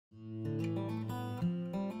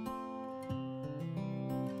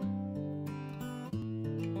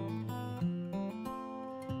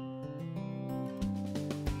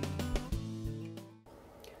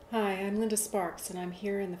I'm Linda Sparks and I'm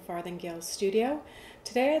here in the Farthingales studio.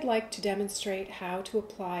 Today I'd like to demonstrate how to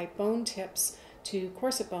apply bone tips to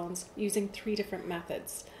corset bones using 3 different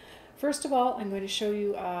methods. First of all, I'm going to show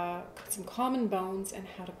you some common bones and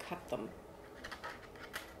how to cut them.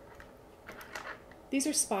 These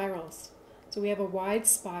are spirals. So we have a wide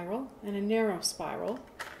spiral and a narrow spiral.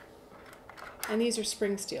 And these are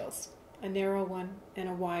spring steels, a narrow one and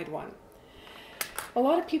a wide one. A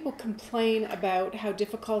lot of people complain about how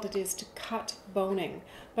difficult it is to cut boning,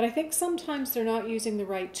 but I think sometimes they're not using the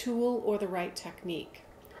right tool or the right technique.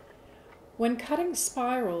 When cutting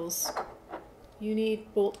spirals, you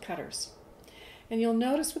need bolt cutters. And you'll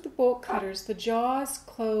notice with the bolt cutters, the jaws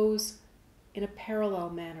close in a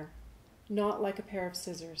parallel manner, not like a pair of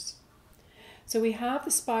scissors. So we have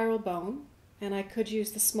the spiral bone, and I could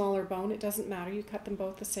use the smaller bone, it doesn't matter, you cut them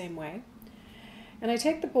both the same way. And I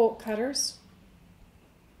take the bolt cutters,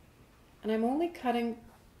 and I'm only cutting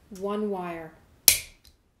one wire.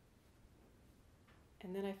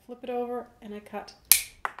 And then I flip it over and I cut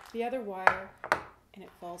the other wire and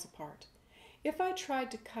it falls apart. If I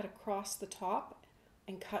tried to cut across the top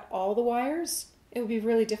and cut all the wires, it would be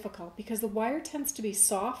really difficult because the wire tends to be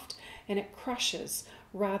soft and it crushes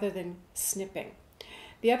rather than snipping.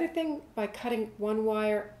 The other thing, by cutting one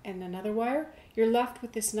wire and another wire, you're left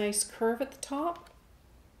with this nice curve at the top,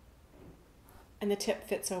 and the tip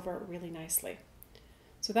fits over it really nicely.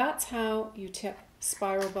 So that's how you tip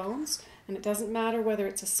spiral bones, and it doesn't matter whether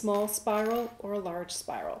it's a small spiral or a large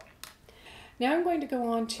spiral. Now I'm going to go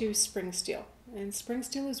on to spring steel, and spring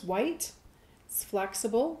steel is white, it's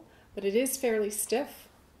flexible, but it is fairly stiff,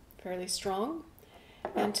 fairly strong,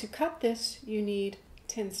 and to cut this you need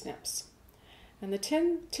tin snips. And the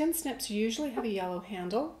tin snips usually have a yellow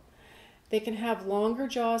handle. They can have longer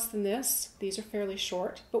jaws than this. These are fairly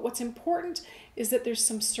short. But what's important is that there's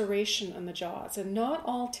some serration on the jaws. And not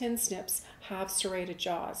all tin snips have serrated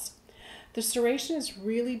jaws. The serration is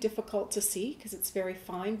really difficult to see because it's very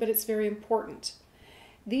fine, but it's very important.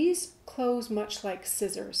 These close much like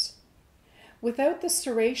scissors. Without the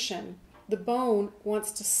serration, the bone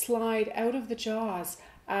wants to slide out of the jaws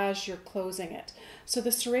as you're closing it. So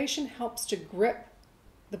the serration helps to grip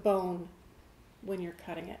the bone when you're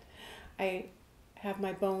cutting it. I have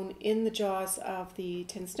my bone in the jaws of the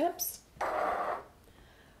tin snips.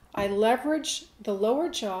 I leverage the lower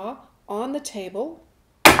jaw on the table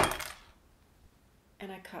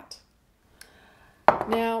and I cut.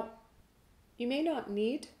 Now, you may not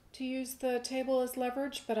need to use the table as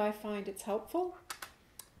leverage, but I find it's helpful.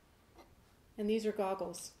 And these are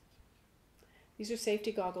goggles. These are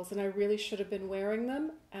safety goggles, and I really should have been wearing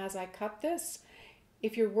them as I cut this.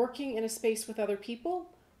 If you're working in a space with other people,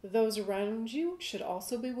 those around you should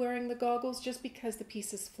also be wearing the goggles just because the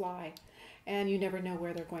pieces fly and you never know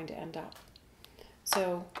where they're going to end up.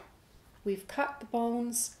 So we've cut the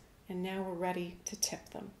bones and now we're ready to tip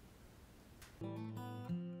them.